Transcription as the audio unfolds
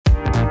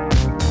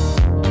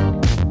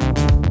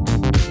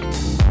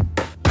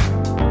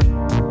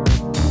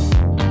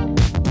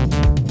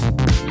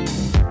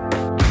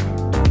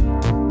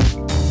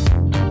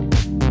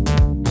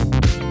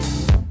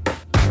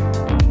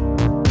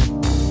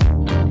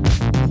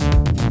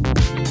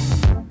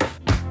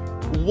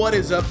What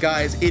is up,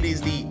 guys? It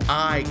is the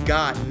I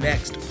Got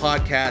Next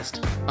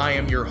podcast. I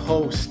am your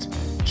host,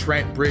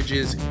 Trent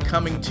Bridges,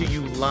 coming to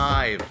you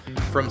live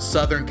from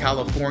Southern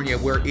California,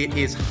 where it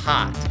is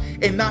hot.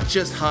 And not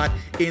just hot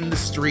in the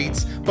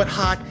streets, but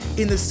hot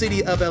in the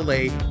city of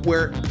LA,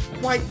 where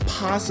quite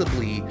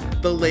possibly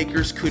the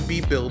Lakers could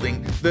be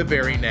building the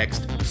very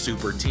next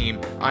super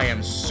team. I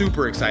am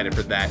super excited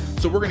for that.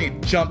 So we're going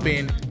to jump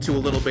into a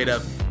little bit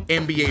of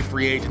NBA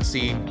free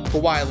agency.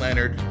 Kawhi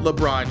Leonard,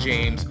 LeBron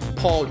James,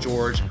 Paul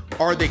George.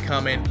 Are they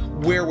coming?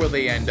 Where will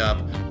they end up?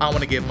 I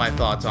want to give my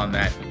thoughts on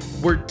that.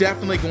 We're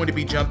definitely going to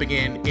be jumping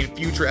in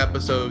future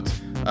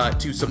episodes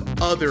to some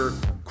other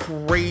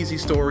crazy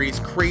stories,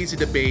 crazy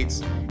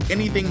debates,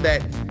 anything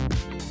that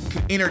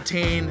can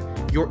entertain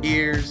your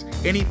ears,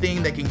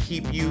 anything that can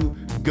keep you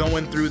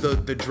going through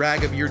the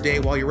drag of your day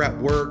while you're at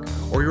work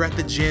or you're at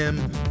the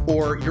gym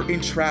or you're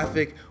in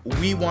traffic.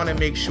 We want to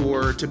make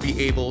sure to be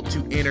able to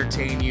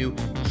entertain you,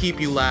 keep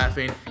you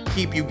laughing,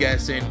 keep you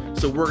guessing.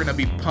 So we're going to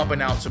be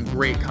pumping out some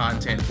great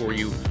content for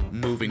you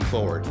moving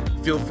forward.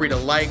 Feel free to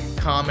like,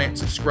 comment,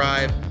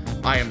 subscribe.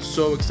 I am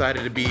so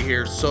excited to be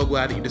here. So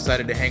glad that you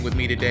decided to hang with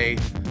me today.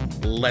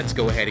 Let's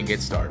go ahead and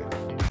get started.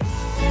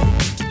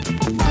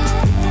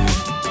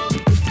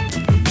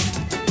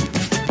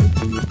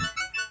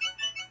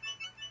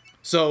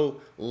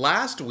 So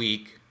last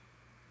week,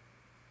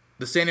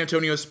 the San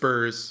Antonio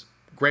Spurs,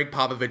 Greg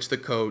Popovich, the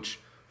coach,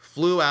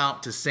 flew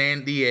out to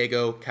San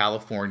Diego,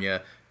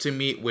 California to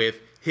meet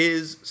with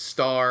his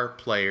star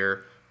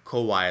player,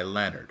 Kawhi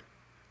Leonard,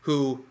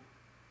 who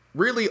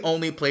really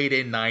only played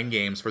in 9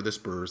 games for the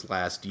Spurs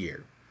last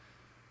year.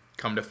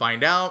 Come to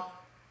find out,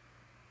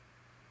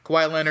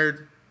 Kawhi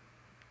Leonard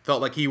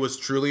felt like he was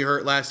truly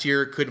hurt last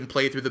year, couldn't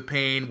play through the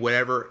pain,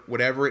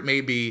 whatever it may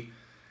be.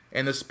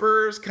 And the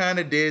Spurs kind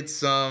of did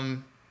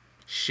some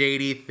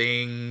shady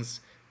things,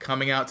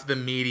 coming out to the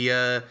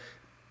media,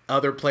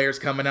 other players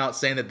coming out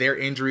saying that their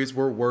injuries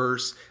were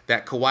worse,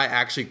 that Kawhi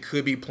actually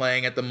could be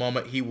playing at the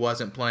moment he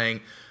wasn't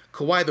playing.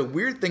 Kawhi, the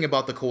weird thing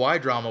about the Kawhi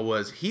drama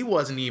was he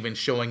wasn't even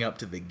showing up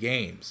to the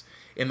games.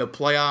 In the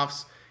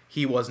playoffs,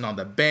 he wasn't on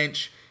the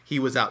bench. He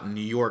was out in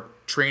New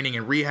York training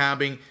and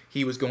rehabbing.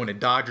 He was going to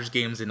Dodgers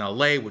games in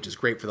LA, which is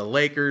great for the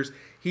Lakers.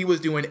 He was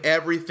doing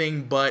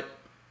everything but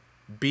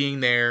being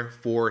there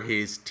for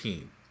his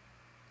team.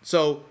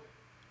 So,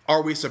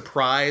 are we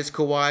surprised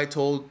Kawhi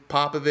told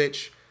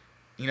Popovich,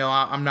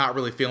 I'm not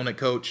really feeling it,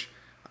 coach.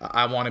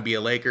 I want to be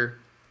a Laker?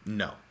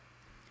 No.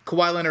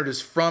 Kawhi Leonard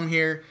is from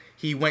here.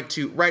 He went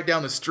to, right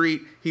down the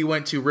street, he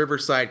went to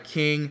Riverside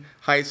King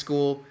High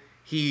School.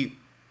 He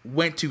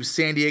went to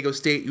San Diego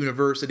State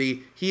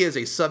University. He is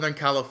a Southern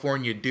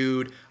California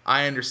dude.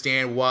 I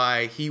understand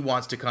why he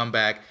wants to come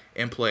back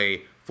and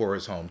play for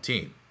his home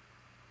team.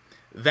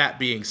 That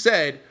being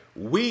said,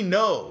 we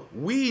know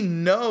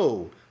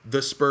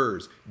the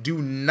Spurs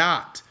do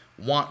not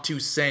want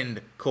to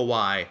send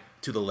Kawhi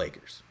to the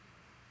Lakers.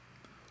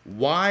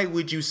 Why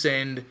would you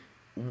send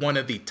one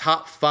of the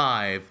top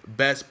 5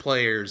 best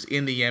players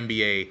in the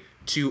NBA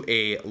to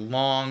a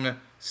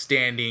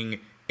long-standing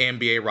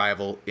NBA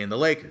rival in the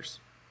Lakers,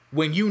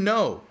 when you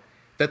know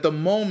that the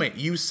moment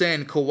you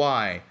send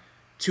Kawhi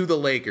to the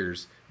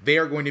Lakers, they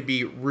are going to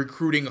be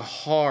recruiting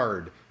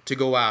hard to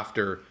go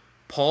after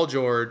Paul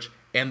George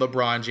and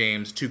LeBron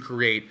James to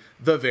create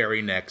the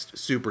very next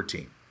super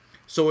team?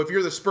 So if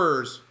you're the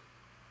Spurs,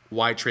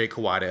 why trade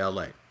Kawhi to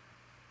LA?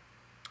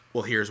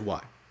 Well, here's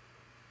why.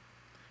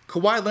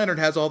 Kawhi Leonard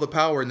has all the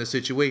power in this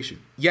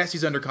situation. Yes,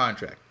 he's under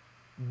contract,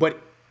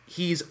 but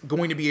he's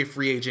going to be a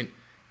free agent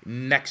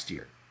next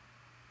year.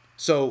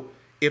 So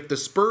if the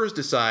Spurs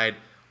decide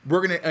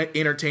we're going to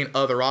entertain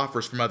other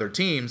offers from other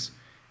teams,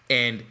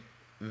 and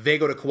they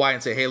go to Kawhi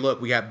and say, hey,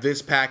 look, we have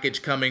this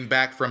package coming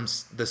back from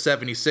the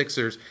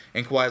 76ers,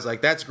 and Kawhi's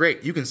like, that's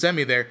great, you can send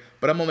me there,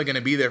 but I'm only going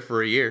to be there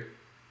for a year.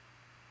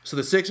 So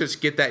the Sixers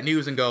get that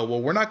news and go,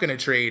 well, we're not going to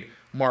trade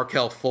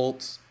Markelle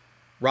Fultz,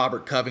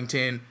 Robert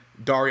Covington,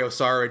 Dario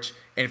Saric,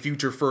 and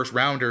future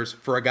first-rounders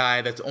for a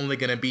guy that's only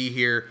going to be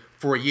here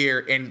for a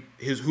year and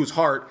whose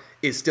heart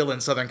is still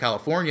in Southern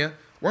California.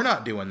 We're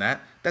not doing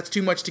that. That's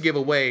too much to give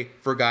away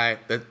for a guy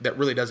that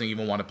really doesn't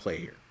even want to play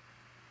here.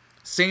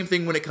 Same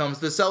thing when it comes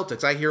to the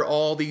Celtics. I hear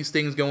all these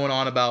things going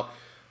on about,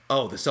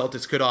 the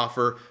Celtics could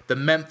offer the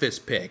Memphis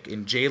pick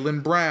and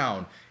Jaylen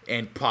Brown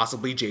and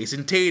possibly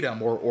Jason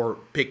Tatum, or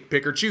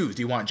pick or choose.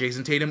 Do you want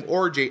Jason Tatum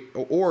or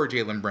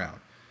Jaylen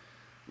Brown?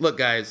 Look,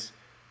 guys,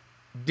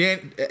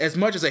 as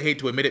much as I hate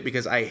to admit it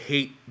because I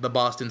hate the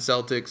Boston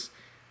Celtics,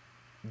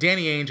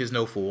 Danny Ainge is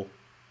no fool.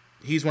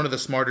 He's one of the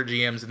smarter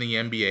GMs in the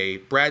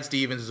NBA. Brad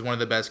Stevens is one of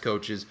the best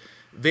coaches.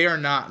 They are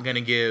not going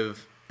to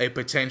give a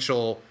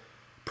potential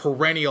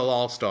perennial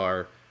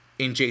all-star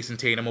in Jason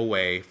Tatum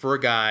away for a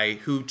guy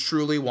who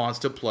truly wants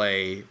to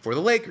play for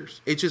the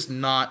Lakers. It's just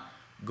not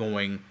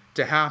going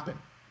to happen.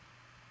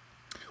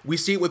 We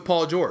see it with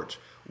Paul George.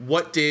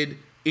 What did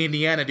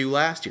Indiana do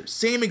last year?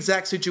 Same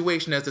exact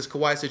situation as this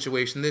Kawhi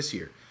situation this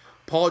year.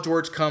 Paul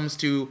George comes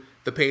to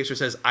the Pacers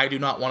says, I do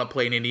not want to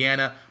play in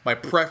Indiana. My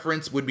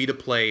preference would be to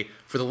play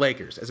for the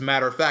Lakers. As a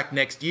matter of fact,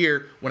 next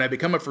year, when I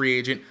become a free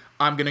agent,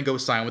 I'm going to go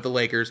sign with the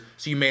Lakers,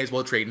 so you may as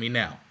well trade me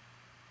now.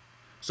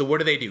 So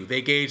what do?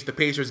 The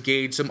Pacers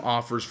gauge some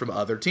offers from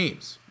other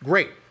teams.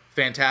 Great.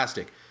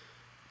 Fantastic.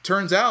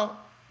 Turns out,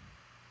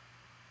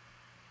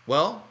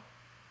 well,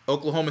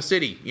 Oklahoma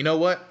City, you know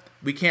what?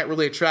 We can't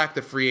really attract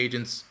the free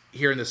agents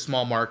here in this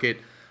small market.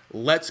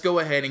 Let's go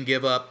ahead and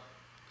give up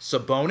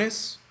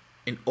Sabonis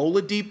and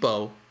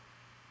Oladipo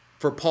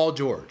for Paul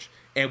George.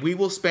 And we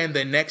will spend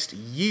the next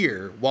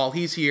year while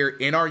he's here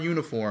in our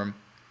uniform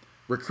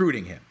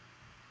recruiting him.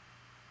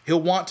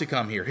 He'll want to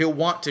come here. He'll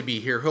want to be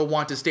here. He'll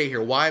want to stay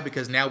here. Why?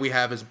 Because now we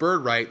have his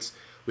bird rights.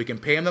 We can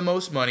pay him the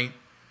most money.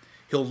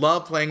 He'll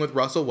love playing with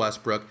Russell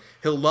Westbrook.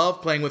 He'll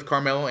love playing with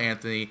Carmelo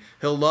Anthony.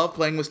 He'll love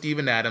playing with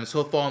Steven Adams.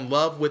 He'll fall in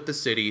love with the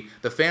city.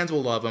 The fans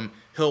will love him.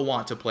 He'll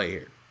want to play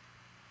here.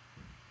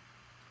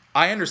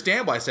 I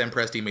understand why Sam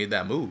Presti made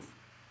that move.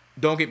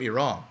 Don't get me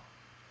wrong.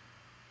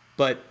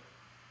 But,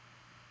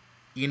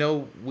 you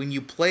know, when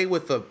you play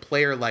with a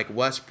player like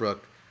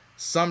Westbrook,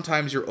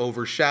 sometimes you're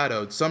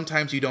overshadowed.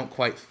 Sometimes you don't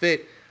quite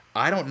fit.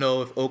 I don't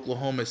know if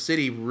Oklahoma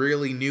City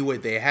really knew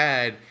what they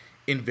had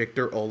in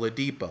Victor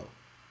Oladipo.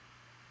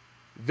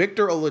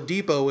 Victor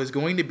Oladipo is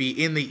going to be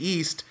in the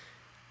East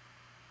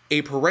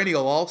a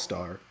perennial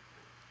all-star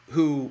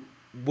who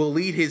will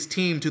lead his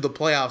team to the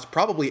playoffs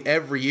probably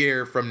every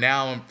year from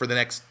now and for the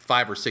next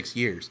 5 or 6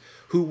 years,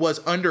 who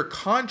was under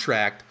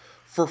contract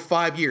for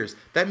 5 years.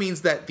 That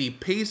means that the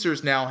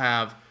Pacers now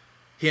have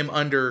him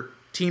under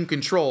team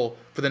control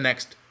for the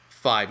next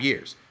 5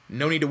 years.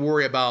 No need to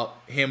worry about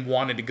him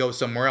wanting to go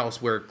somewhere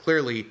else where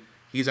clearly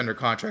he's under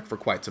contract for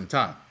quite some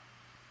time.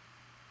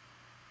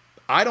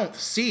 I don't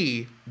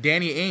see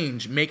Danny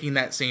Ainge making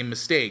that same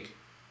mistake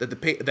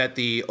that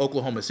the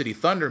Oklahoma City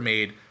Thunder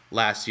made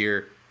last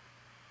year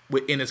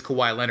in his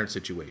Kawhi Leonard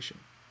situation.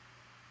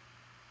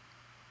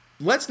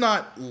 Let's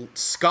not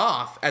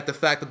scoff at the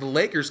fact that the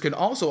Lakers can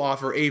also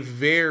offer a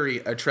very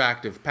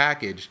attractive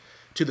package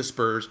to the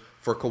Spurs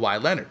for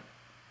Kawhi Leonard.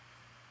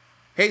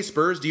 Hey,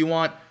 Spurs, do you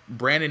want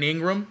Brandon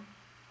Ingram?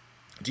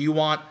 Do you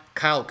want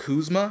Kyle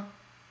Kuzma?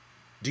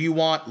 Do you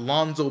want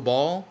Lonzo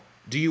Ball?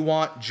 Do you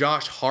want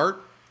Josh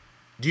Hart?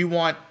 Do you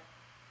want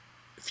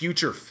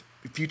future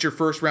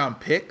first-round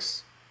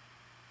picks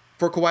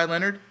for Kawhi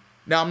Leonard?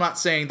 Now, I'm not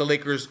saying the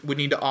Lakers would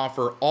need to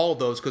offer all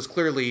those because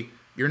clearly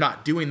you're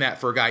not doing that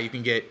for a guy you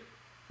can get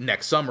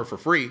next summer for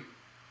free.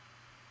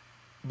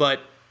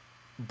 But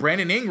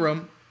Brandon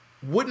Ingram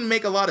wouldn't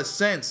make a lot of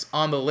sense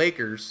on the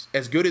Lakers,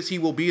 as good as he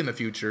will be in the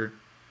future,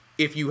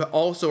 if you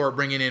also are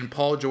bringing in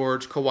Paul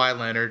George, Kawhi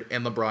Leonard,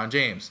 and LeBron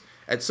James.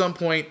 At some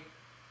point,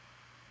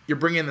 you're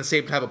bringing in the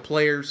same type of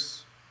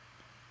players.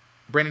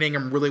 Brandon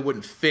Ingram really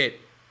wouldn't fit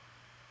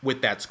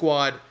with that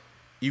squad.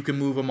 You can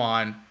move him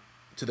on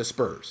to the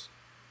Spurs.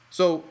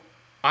 So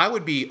I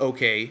would be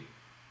okay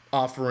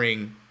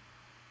offering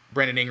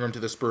Brandon Ingram to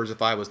the Spurs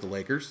if I was the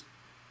Lakers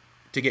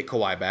to get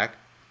Kawhi back.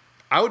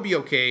 I would be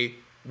okay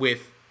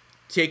with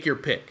take your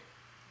pick.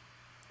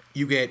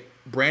 You get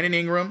Brandon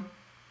Ingram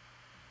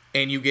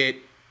and you get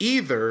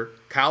either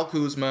Kyle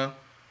Kuzma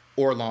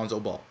or Lonzo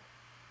Ball.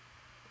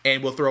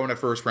 And we'll throw in a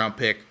first-round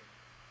pick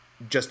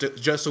just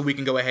so we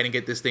can go ahead and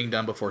get this thing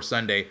done before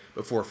Sunday,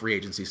 before free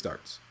agency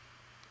starts.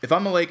 If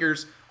I'm the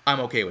Lakers, I'm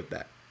okay with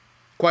that.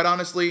 Quite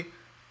honestly,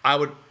 I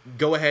would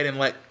go ahead and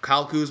let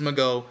Kyle Kuzma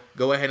go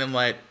ahead and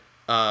let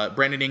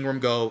Brandon Ingram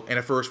go, and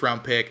a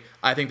first-round pick.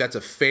 I think that's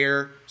a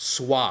fair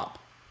swap.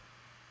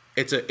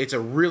 It's a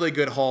really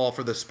good haul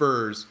for the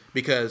Spurs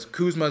because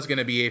Kuzma is going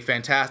to be a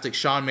fantastic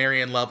Sean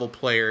Marion-level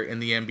player in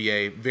the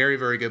NBA. Very,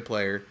 very good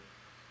player.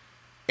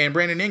 And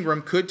Brandon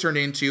Ingram could turn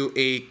into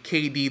a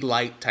KD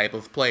light type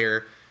of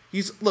player.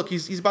 He's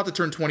about to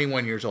turn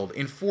 21 years old.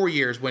 In 4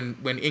 years, when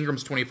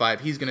Ingram's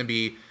 25, he's going to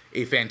be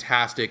a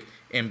fantastic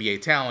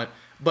NBA talent.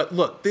 But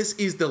look, this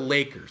is the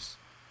Lakers.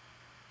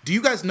 Do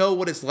you guys know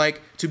what it's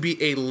like to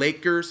be a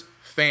Lakers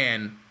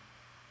fan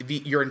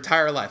your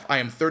entire life? I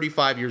am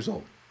 35 years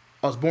old.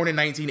 I was born in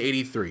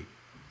 1983.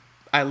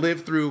 I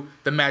lived through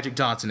the Magic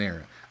Johnson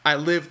era. I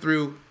lived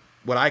through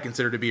what I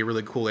consider to be a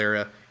really cool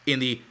era in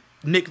the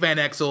Nick Van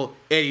Exel,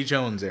 Eddie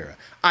Jones era.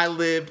 I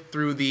lived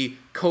through the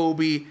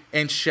Kobe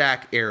and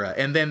Shaq era,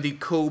 and then the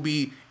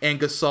Kobe and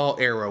Gasol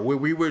era, where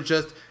we were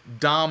just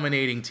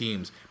dominating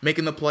teams,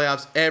 making the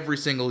playoffs every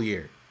single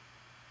year.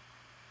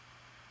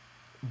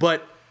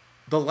 But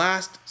the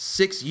last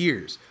 6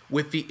 years,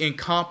 with the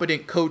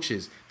incompetent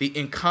coaches, the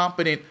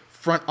incompetent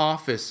front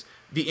office,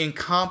 the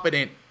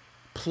incompetent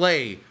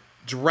play,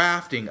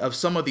 drafting of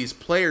some of these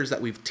players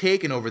that we've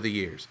taken over the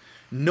years,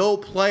 no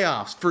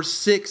playoffs for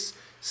 6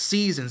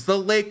 seasons. The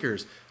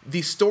Lakers,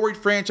 the storied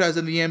franchise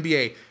in the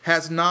NBA,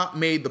 has not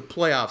made the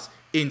playoffs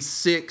in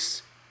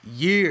 6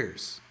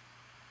 years.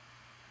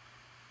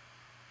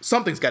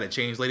 Something's got to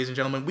change, ladies and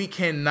gentlemen. We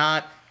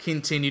cannot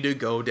continue to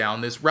go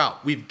down this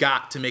route. We've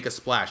got to make a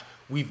splash.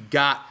 We've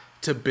got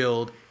to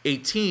build a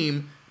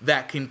team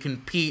that can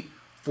compete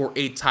for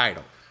a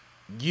title.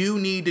 You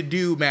need to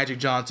do Magic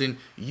Johnson.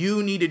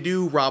 You need to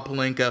do Rob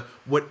Pelinka.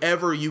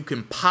 Whatever you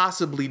can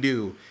possibly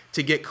do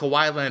to get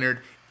Kawhi Leonard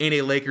in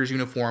a Lakers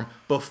uniform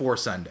before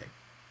Sunday.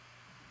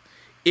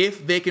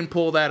 If they can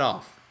pull that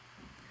off,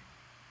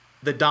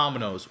 the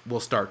dominoes will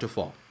start to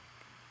fall.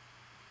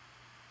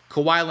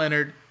 Kawhi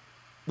Leonard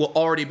will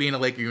already be in a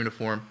Laker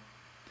uniform.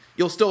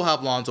 You'll still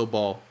have Lonzo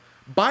Ball.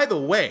 By the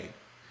way,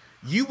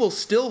 you will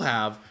still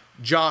have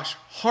Josh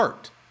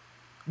Hart,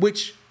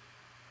 which,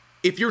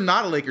 if you're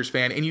not a Lakers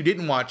fan and you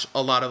didn't watch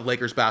a lot of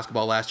Lakers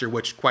basketball last year,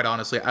 which quite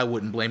honestly, I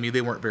wouldn't blame you.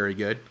 They weren't very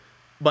good.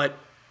 But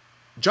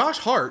Josh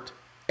Hart,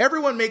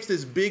 everyone makes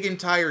this big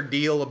entire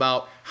deal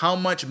about how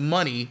much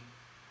money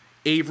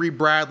Avery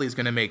Bradley is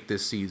going to make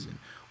this season,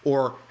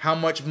 or how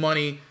much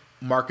money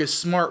Marcus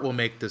Smart will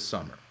make this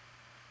summer.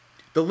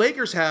 The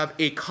Lakers have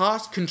a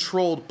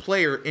cost-controlled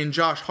player in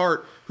Josh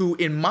Hart who,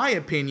 in my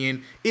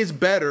opinion, is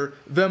better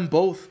than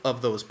both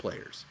of those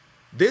players.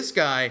 This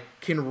guy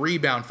can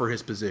rebound for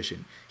his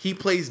position. He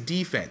plays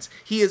defense.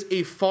 He is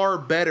a far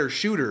better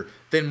shooter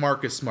than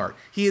Marcus Smart.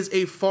 He is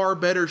a far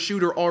better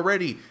shooter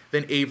already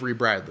than Avery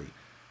Bradley.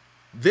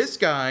 This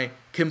guy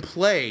can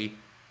play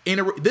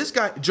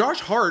Josh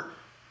Hart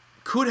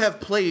could have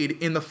played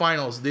in the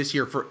finals this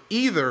year for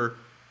either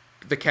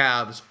the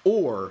Cavs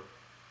or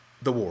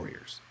the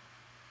Warriors.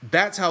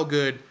 That's how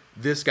good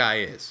this guy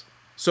is.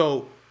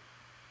 So,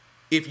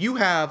 if you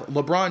have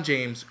LeBron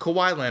James,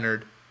 Kawhi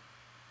Leonard,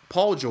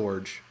 Paul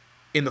George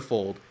in the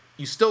fold,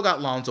 you still got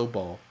Lonzo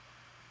Ball.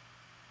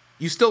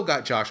 You still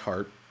got Josh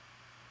Hart.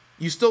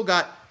 You still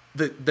got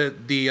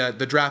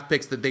the draft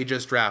picks that they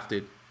just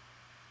drafted.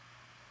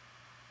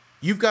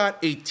 You've got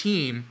a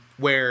team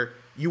where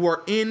you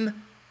are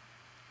in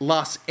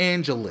Los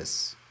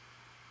Angeles.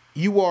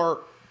 You are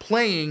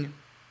playing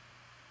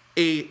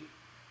a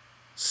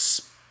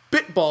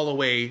spitball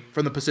away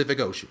from the Pacific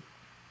Ocean,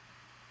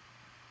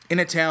 in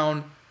a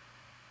town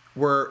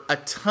where a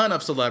ton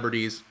of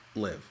celebrities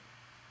live.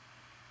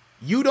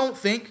 You don't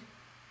think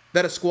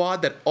that a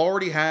squad that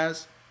already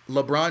has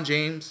LeBron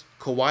James,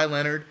 Kawhi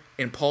Leonard,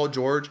 and Paul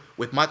George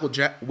with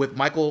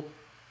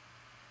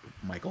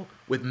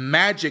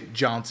Magic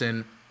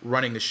Johnson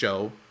running the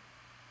show,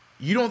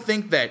 you don't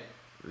think that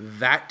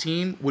that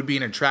team would be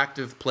an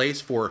attractive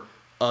place for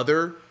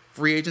other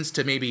free agents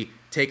to maybe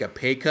take a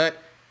pay cut,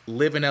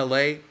 live in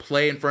LA,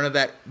 play in front of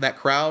that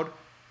crowd,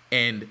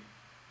 and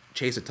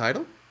chase a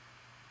title?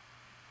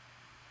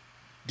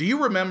 Do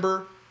you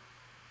remember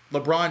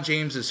LeBron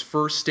James's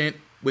first stint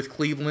with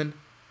Cleveland?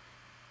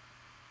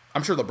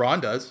 I'm sure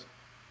LeBron does.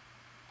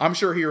 I'm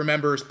sure he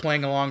remembers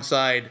playing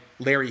alongside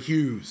Larry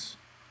Hughes,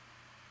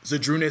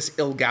 Zydrunas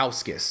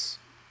Ilgauskas,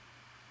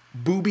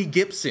 Boobie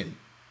Gibson,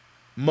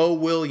 Mo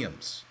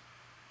Williams.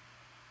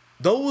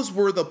 Those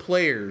were the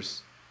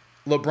players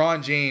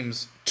LeBron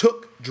James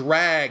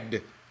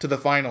dragged to the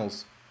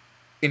finals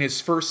in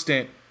his first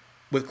stint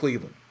with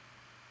Cleveland.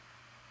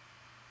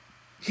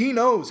 He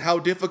knows how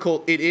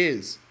difficult it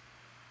is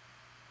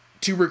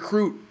to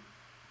recruit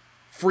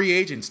free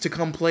agents to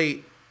come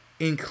play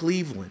in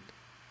Cleveland.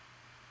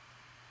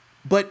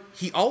 But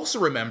he also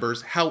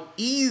remembers how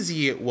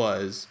easy it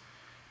was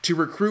to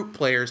recruit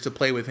players to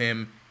play with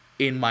him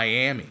in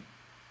Miami.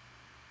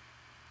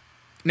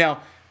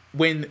 Now,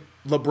 when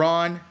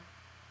LeBron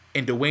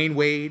and Dwayne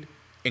Wade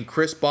and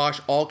Chris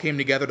Bosh all came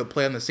together to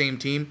play on the same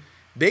team,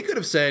 they could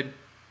have said,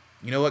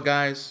 you know what,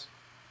 guys?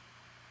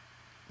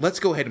 Let's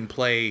go ahead and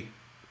play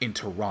in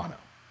Toronto.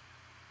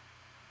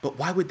 But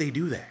why would they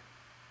do that?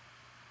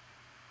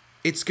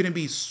 It's going to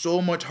be so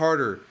much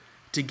harder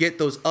to get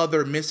those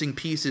other missing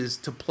pieces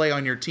to play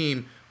on your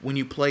team when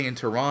you play in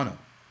Toronto.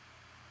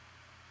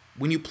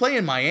 When you play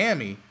in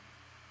Miami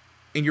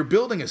and you're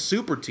building a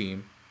super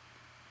team,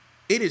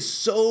 it is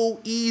so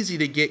easy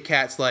to get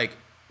cats like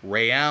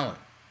Ray Allen,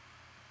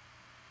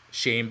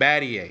 Shane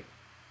Battier,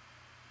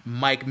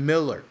 Mike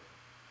Miller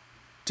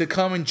to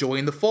come and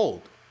join the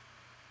fold.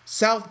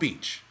 South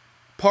Beach,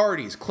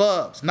 parties,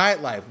 clubs,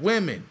 nightlife,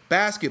 women,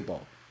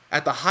 basketball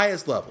at the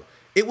highest level.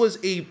 They were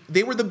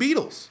the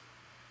Beatles.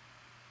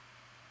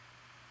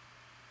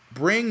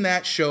 Bring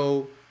that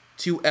show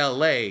to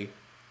LA,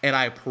 and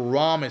I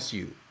promise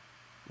you,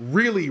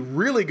 really,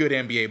 really good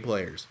NBA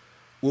players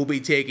will be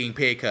taking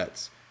pay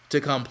cuts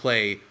to come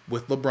play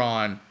with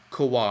LeBron,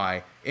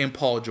 Kawhi, and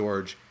Paul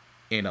George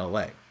in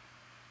LA.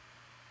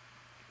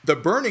 The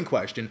burning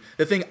question,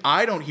 the thing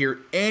I don't hear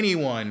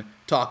anyone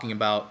talking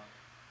about,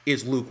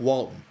 is Luke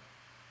Walton.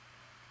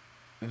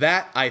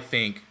 That, I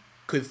think,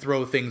 could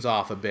throw things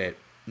off a bit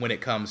when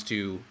it comes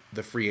to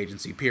the free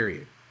agency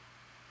period.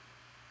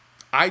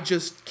 I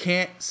just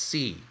can't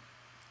see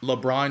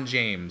LeBron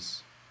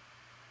James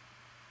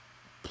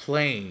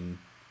playing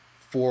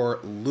for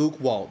Luke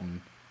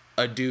Walton,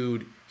 a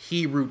dude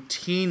he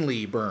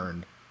routinely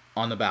burned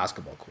on the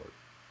basketball court.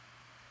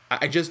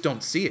 I just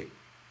don't see it.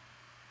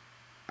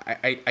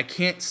 I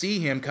can't see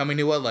him coming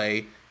to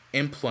LA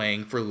and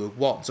playing for Luke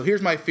Walton. So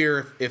here's my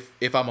fear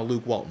if I'm a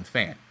Luke Walton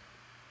fan.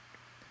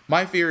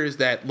 My fear is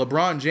that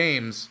LeBron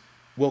James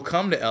will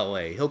come to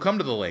LA, he'll come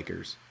to the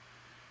Lakers,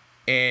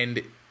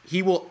 and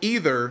he will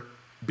either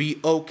be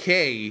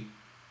okay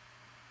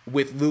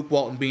with Luke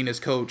Walton being his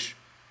coach,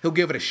 he'll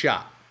give it a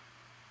shot.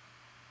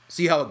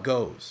 See how it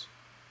goes.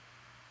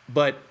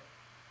 But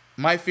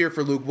my fear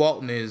for Luke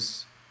Walton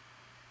is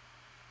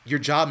your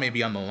job may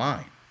be on the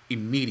line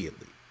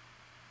immediately.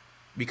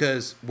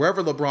 Because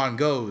wherever LeBron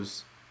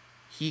goes,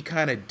 he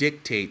kind of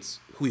dictates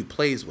who he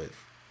plays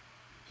with.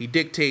 He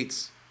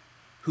dictates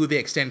who they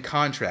extend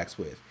contracts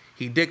with.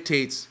 He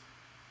dictates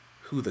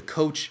who the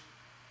coach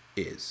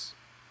is.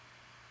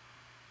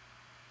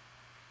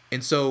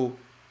 And so,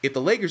 if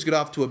the Lakers get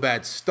off to a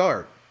bad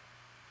start,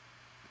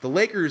 if the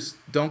Lakers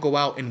don't go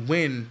out and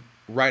win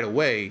right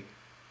away,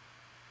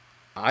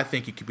 I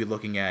think you could be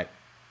looking at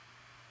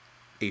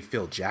a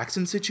Phil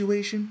Jackson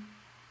situation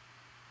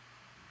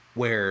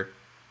where,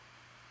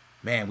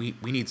 man, we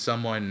need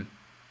someone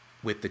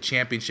with the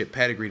championship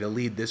pedigree to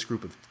lead this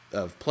group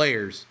of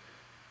players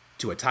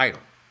to a title.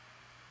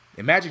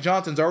 And Magic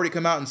Johnson's already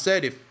come out and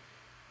said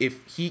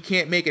if he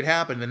can't make it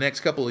happen in the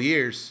next couple of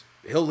years,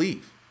 he'll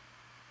leave.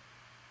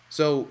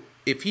 So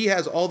if he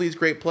has all these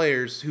great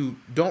players who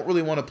don't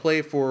really want to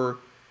play for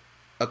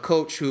a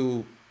coach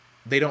who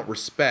they don't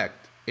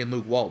respect in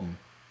Luke Walton,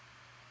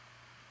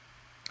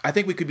 I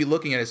think we could be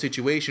looking at a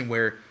situation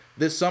where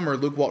this summer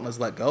Luke Walton is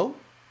let go,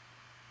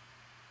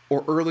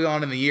 or early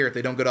on in the year, if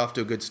they don't get off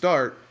to a good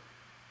start,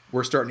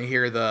 we're starting to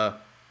hear the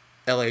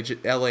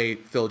LA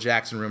Phil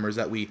Jackson rumors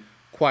that we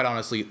quite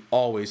honestly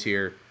always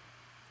hear,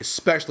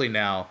 especially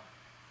now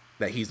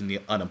that he's in the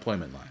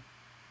unemployment line.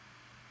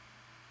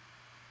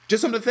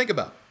 Just something to think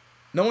about.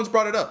 No one's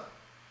brought it up.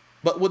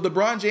 But would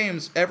LeBron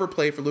James ever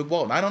play for Luke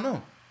Walton? I don't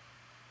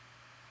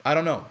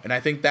know. And I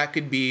think that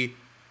could be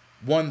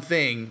one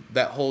thing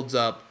that holds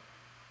up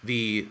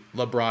the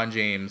LeBron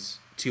James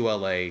to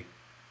LA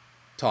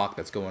talk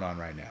that's going on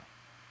right now.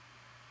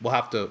 We'll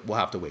have to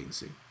wait and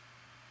see.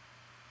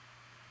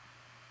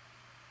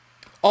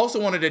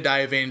 Also wanted to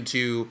dive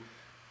into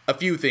a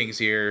few things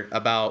here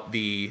about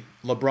the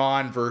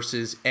LeBron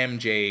versus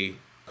MJ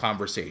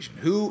conversation.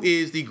 Who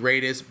is the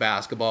greatest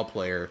basketball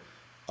player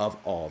of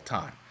all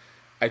time?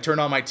 I turn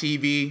on my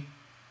TV.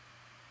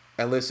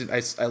 I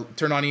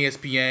turn on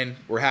ESPN.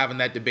 We're having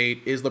that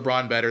debate. Is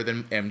LeBron better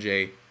than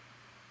MJ?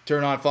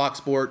 Turn on Fox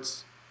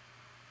Sports.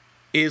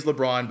 Is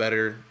LeBron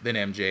better than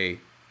MJ?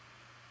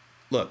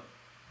 Look,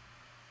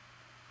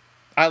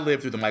 I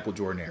lived through the Michael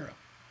Jordan era.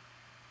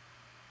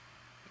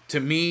 To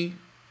me,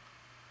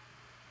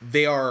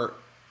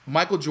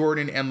 Michael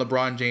Jordan and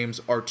LeBron James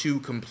are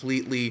two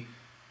completely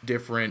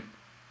different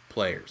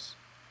players.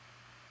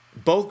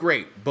 Both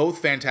great, both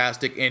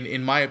fantastic, and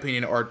in my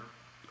opinion are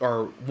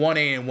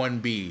 1A and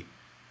 1B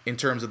in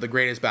terms of the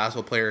greatest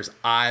basketball players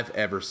I've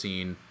ever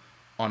seen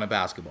on a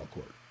basketball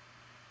court.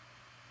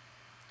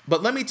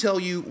 But let me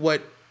tell you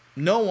what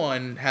no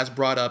one has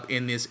brought up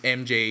in this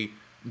MJ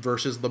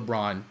versus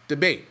LeBron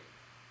debate.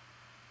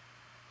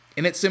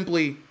 And it's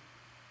simply,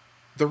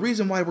 the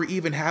reason why we're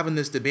even having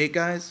this debate,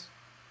 guys,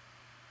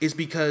 is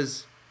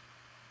because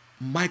it's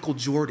Michael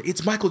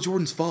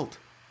Jordan's fault.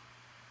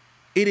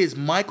 It is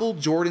Michael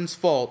Jordan's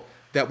fault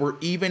that we're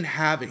even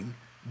having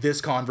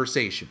this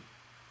conversation.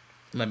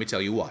 Let me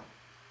tell you what.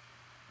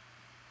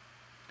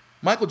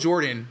 Michael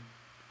Jordan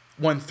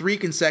won 3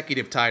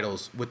 consecutive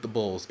titles with the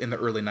Bulls in the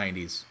early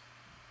 90s.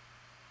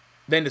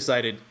 Then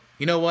decided,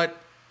 you know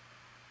what?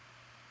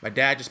 My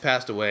dad just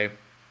passed away.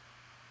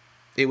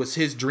 It was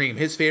his dream,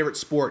 his favorite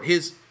sport.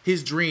 His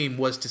dream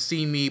was to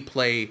see me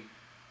play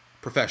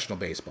professional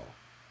baseball.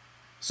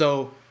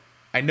 So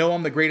I know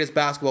I'm the greatest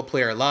basketball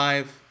player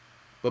alive,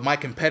 but my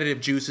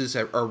competitive juices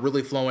are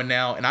really flowing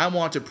now, and I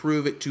want to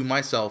prove it to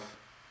myself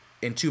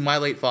and to my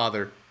late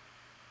father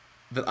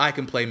that I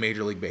can play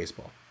Major League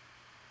Baseball.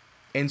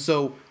 And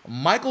so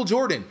Michael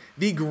Jordan,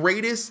 the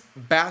greatest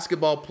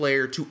basketball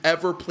player to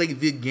ever play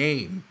the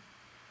game,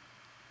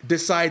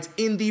 decides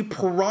in the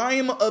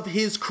prime of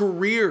his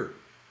career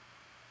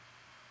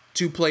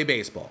to play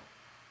baseball.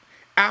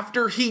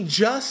 After he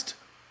just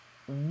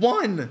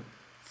won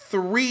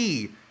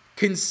 3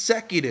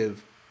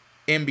 consecutive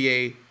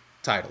NBA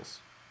titles.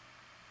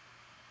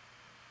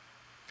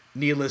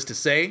 Needless to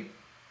say,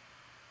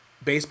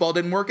 baseball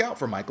didn't work out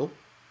for Michael.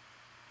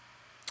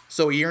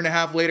 So a year and a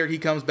half later, he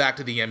comes back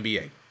to the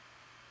NBA.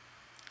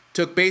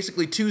 Took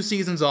basically 2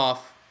 seasons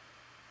off.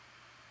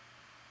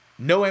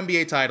 No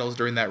NBA titles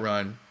during that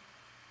run.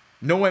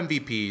 No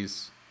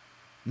MVPs.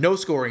 No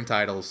scoring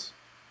titles.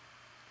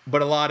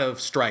 But a lot of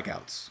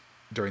strikeouts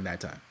during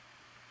that time.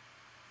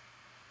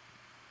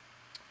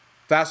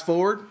 Fast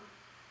forward,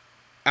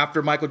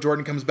 after Michael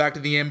Jordan comes back to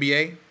the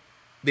NBA,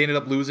 they ended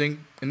up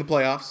losing in the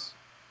playoffs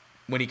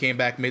when he came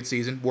back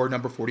midseason, wore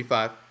number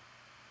 45.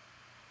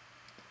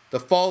 The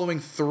following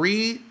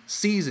 3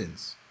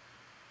 seasons,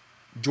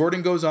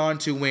 Jordan goes on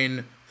to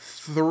win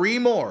 3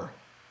 more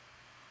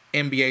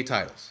NBA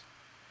titles,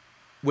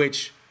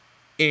 which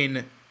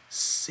means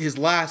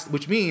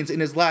in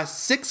his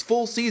last 6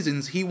 full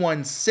seasons, he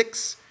won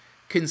 6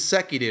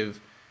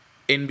 consecutive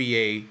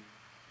NBA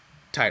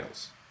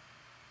titles.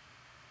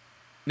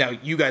 Now,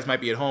 you guys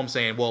might be at home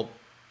saying, well,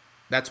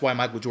 that's why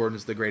Michael Jordan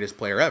is the greatest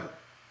player ever.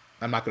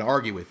 I'm not going to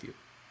argue with you.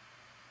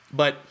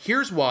 But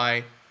here's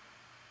why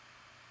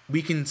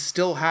we can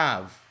still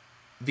have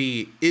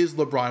the is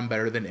LeBron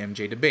better than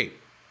MJ debate.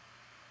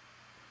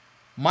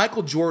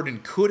 Michael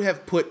Jordan could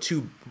have put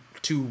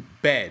to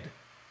bed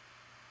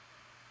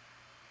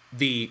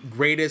the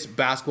greatest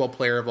basketball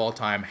player of all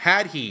time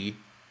had he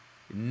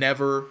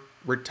never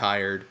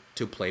retired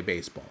to play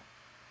baseball.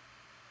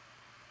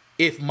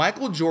 If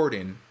Michael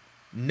Jordan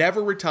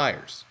never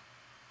retires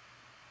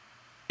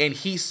and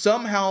he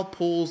somehow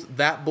pulls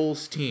that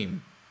Bulls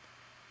team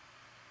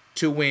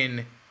to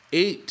win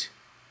 8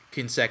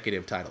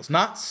 consecutive titles,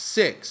 not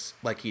 6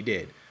 like he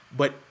did,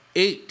 but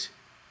 8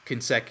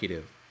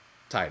 consecutive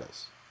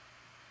titles,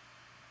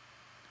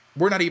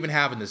 we're not even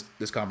having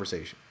this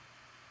conversation.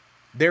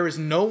 There is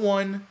no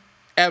one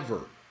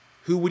ever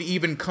who would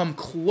even come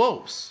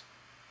close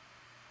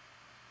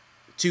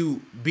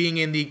to being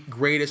in the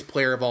greatest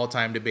player of all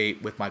time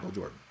debate with Michael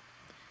Jordan.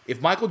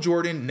 If Michael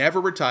Jordan never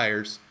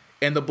retires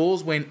and the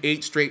Bulls win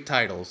 8 straight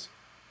titles,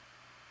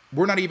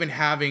 we're not even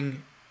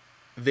having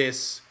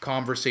this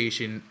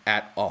conversation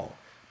at all.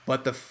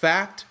 But the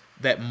fact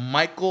that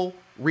Michael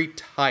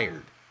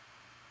retired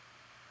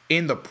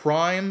in the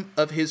prime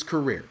of his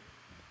career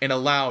and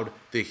allowed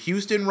the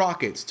Houston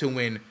Rockets to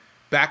win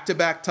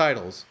back-to-back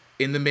titles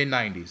in the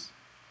mid-90s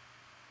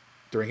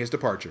during his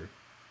departure,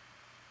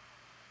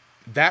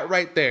 that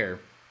right there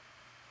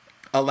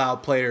allowed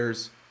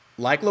players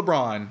like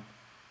LeBron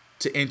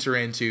to enter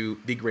into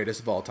the greatest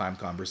of all time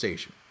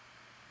conversation.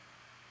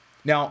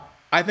 Now,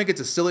 I think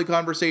it's a silly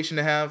conversation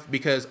to have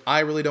because I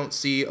really don't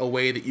see a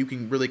way that you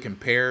can really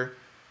compare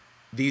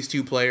these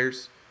two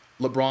players.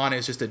 LeBron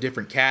is just a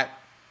different cat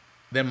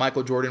than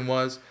Michael Jordan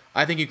was.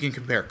 I think you can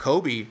compare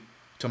Kobe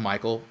to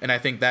Michael, and I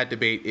think that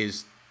debate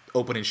is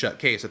open and shut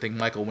case. I think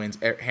Michael wins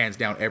hands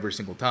down every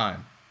single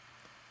time.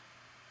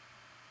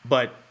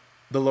 But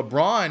the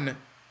LeBron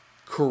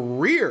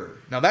career,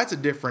 now that's a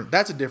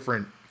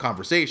different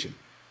conversation.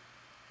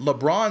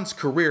 LeBron's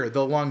career,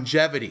 the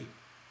longevity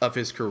of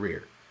his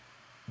career,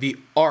 the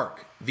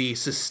arc, the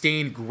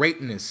sustained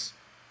greatness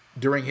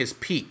during his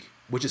peak,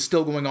 which is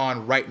still going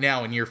on right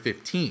now in year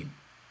 15,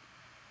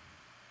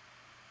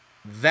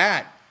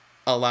 that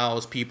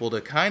allows people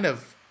to kind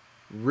of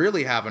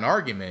really have an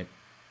argument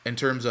in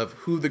terms of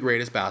who the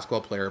greatest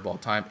basketball player of all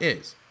time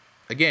is.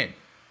 Again,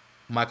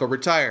 Michael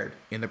retired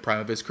in the prime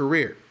of his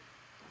career.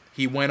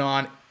 He went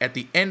on at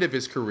the end of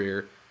his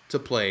career to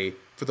play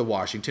for the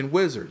Washington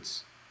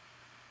Wizards.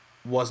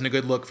 Wasn't a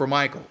good look for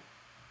Michael.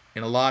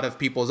 In a lot of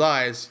people's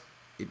eyes,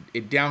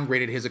 it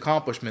downgraded his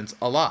accomplishments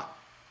a lot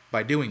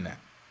by doing that.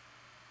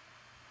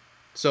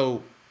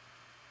 So,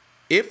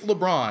 if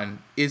LeBron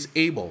is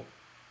able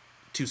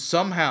to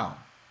somehow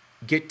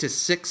get to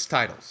 6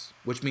 titles,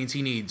 which means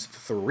he needs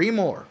 3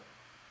 more,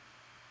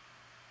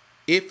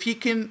 if he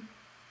can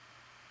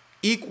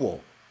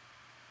equal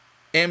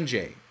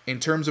MJ in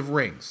terms of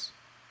rings,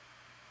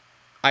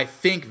 I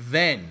think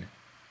then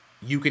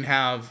you can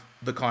have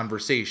the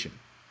conversation.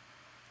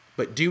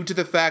 But due to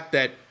the fact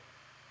that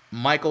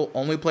Michael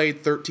only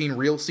played 13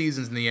 real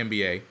seasons in the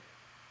NBA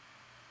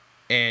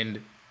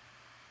and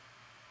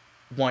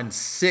won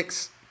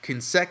 6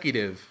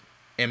 consecutive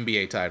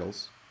NBA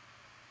titles,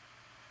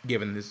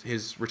 given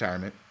his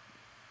retirement,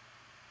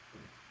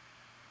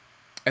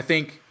 I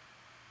think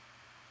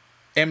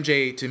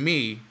MJ, to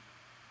me,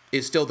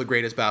 is still the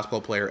greatest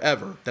basketball player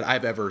ever that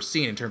I've ever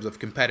seen in terms of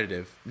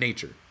competitive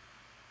nature.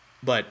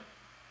 But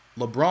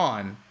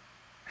LeBron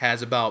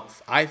has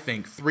about, I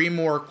think, 3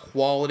 more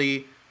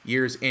quality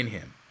years in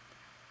him.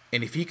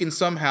 And if he can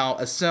somehow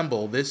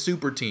assemble this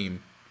super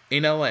team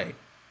in LA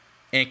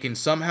and can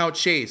somehow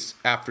chase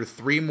after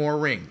 3 more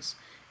rings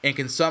and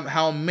can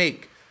somehow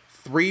make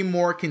 3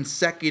 more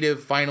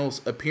consecutive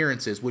finals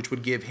appearances, which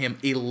would give him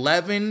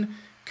 11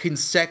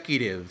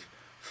 consecutive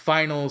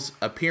finals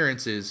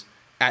appearances,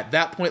 at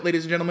that point,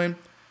 ladies and gentlemen,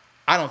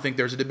 I don't think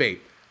there's a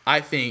debate.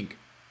 I think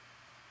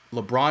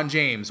LeBron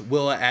James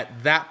will,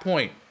 at that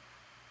point,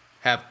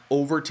 have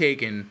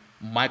overtaken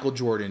Michael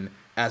Jordan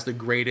as the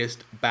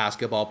greatest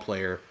basketball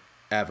player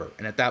ever.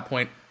 And at that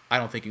point, I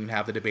don't think you can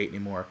have the debate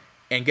anymore.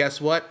 And guess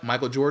what?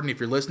 Michael Jordan, if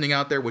you're listening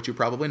out there, which you're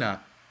probably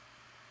not,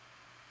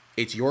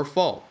 it's your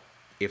fault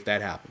if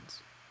that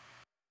happens.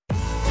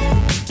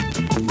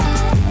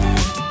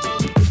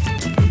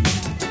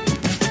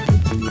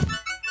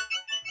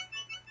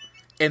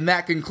 And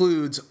that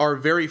concludes our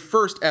very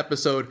first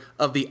episode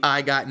of the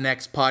I Got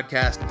Next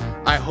podcast.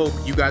 I hope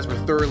you guys were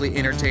thoroughly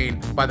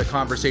entertained by the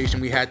conversation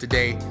we had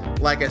today.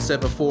 Like I said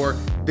before,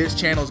 this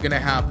channel is going to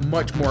have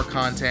much more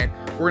content.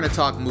 We're going to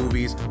talk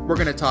movies. We're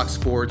going to talk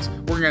sports.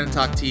 We're going to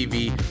talk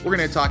TV. We're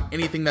going to talk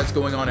anything that's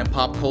going on in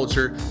pop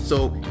culture.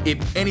 So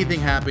if anything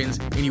happens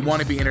and you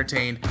want to be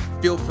entertained,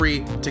 feel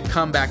free to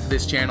come back to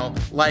this channel.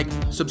 Like,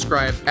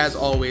 subscribe. As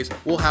always,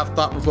 we'll have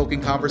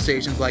thought-provoking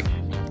conversations like,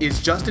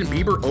 is Justin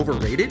Bieber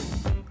overrated?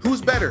 Who's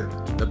better,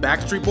 the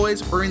Backstreet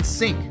Boys or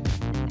NSYNC?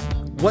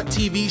 What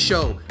TV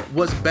show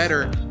was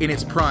better in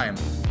its prime,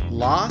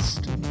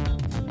 Lost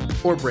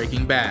or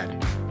Breaking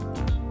Bad?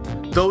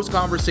 Those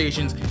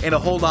conversations and a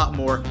whole lot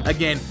more.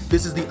 Again,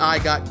 this is the I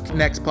Got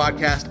Next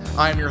podcast.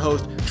 I am your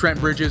host, Trent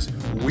Bridges.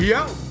 We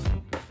out.